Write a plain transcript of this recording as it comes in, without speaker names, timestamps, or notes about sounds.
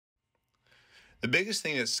The biggest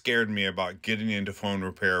thing that scared me about getting into phone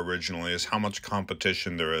repair originally is how much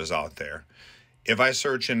competition there is out there. If I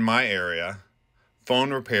search in my area,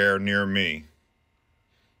 phone repair near me,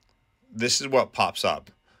 this is what pops up.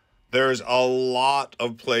 There's a lot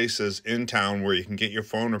of places in town where you can get your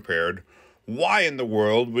phone repaired. Why in the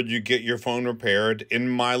world would you get your phone repaired in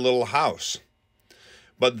my little house?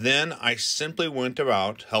 But then I simply went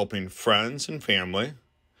about helping friends and family,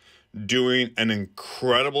 doing an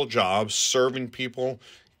incredible job serving people,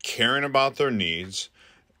 caring about their needs.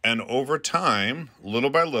 And over time, little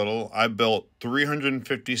by little, I built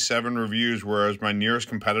 357 reviews, whereas my nearest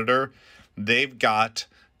competitor, they've got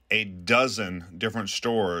a dozen different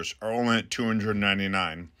stores are only at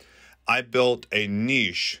 299. I built a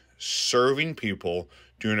niche serving people,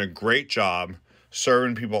 doing a great job,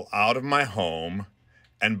 serving people out of my home.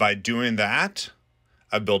 And by doing that,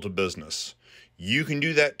 I built a business. You can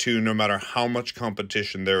do that too, no matter how much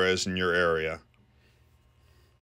competition there is in your area.